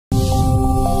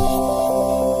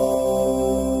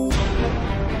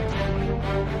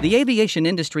The aviation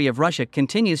industry of Russia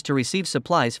continues to receive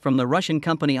supplies from the Russian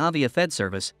company Avia FED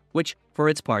Service, which, for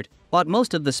its part, bought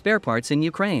most of the spare parts in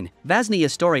Ukraine. Vazhnye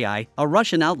Istorii, a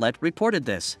Russian outlet, reported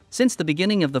this. Since the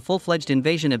beginning of the full-fledged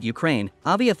invasion of Ukraine,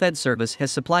 Avia FED Service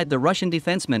has supplied the Russian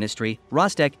Defense Ministry,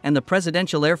 Rostec, and the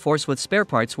Presidential Air Force with spare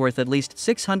parts worth at least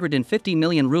 650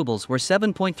 million rubles or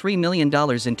 $7.3 million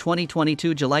in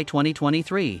 2022 July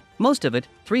 2023. Most of it,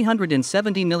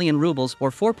 370 million rubles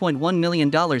or $4.1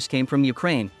 million came from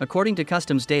Ukraine, according to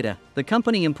customs data. The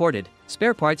company imported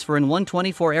spare parts for an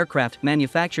An-124 aircraft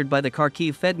manufactured by the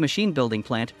Kharkiv FED Machine-Building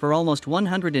Plant for almost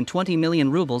 120 million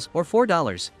rubles or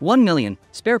 $4.1 million,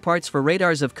 spare parts for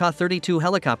radars of Ka-32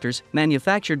 helicopters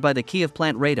manufactured by the Kyiv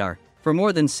plant radar for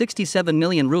more than 67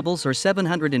 million rubles or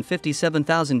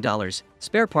 $757,000,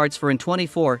 spare parts for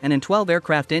An-24 and An-12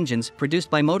 aircraft engines produced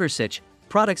by Motor Sich,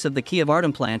 products of the Kyiv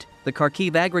Artem Plant, the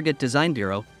Kharkiv Aggregate Design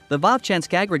Bureau, the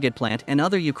Vovchansk Aggregate Plant and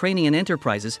other Ukrainian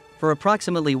enterprises, for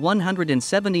approximately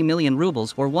 170 million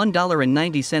rubles or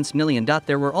 $1.90 million.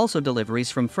 There were also deliveries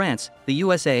from France, the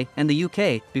USA, and the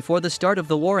UK before the start of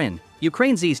the war in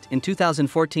Ukraine's east. In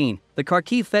 2014, the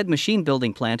Kharkiv FED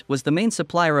Machine-Building Plant was the main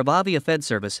supplier of Avia FED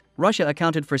Service. Russia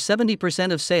accounted for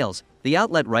 70% of sales, the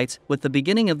outlet writes. With the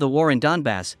beginning of the war in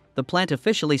Donbass, the plant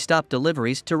officially stopped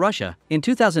deliveries to Russia. In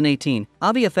 2018,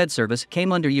 Avia FED Service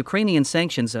came under Ukrainian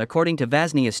sanctions according to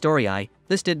Vazhnye Istorii.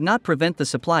 This did not prevent the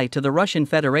supply to the Russian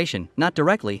Federation, not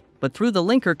directly, but through the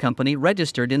linker company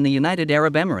registered in the United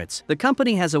Arab Emirates. The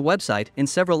company has a website in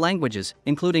several languages,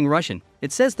 including Russian.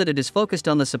 It says that it is focused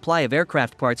on the supply of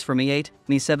aircraft parts for Mi-8,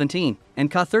 Mi-17,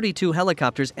 and Ka-32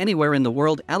 helicopters anywhere in the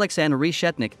world. Alexander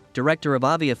Reshetnik, director of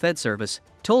Avia FED Service,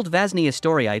 told Vazhnye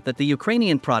Istorii that the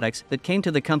Ukrainian products that came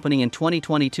to the company in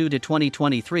 2022 to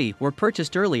 2023 were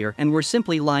purchased earlier and were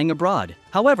simply lying abroad.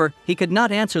 However, he could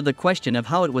not answer the question of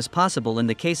how it was possible in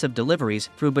the case of deliveries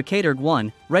through Bakaderg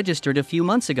 1, registered a few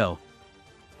months ago.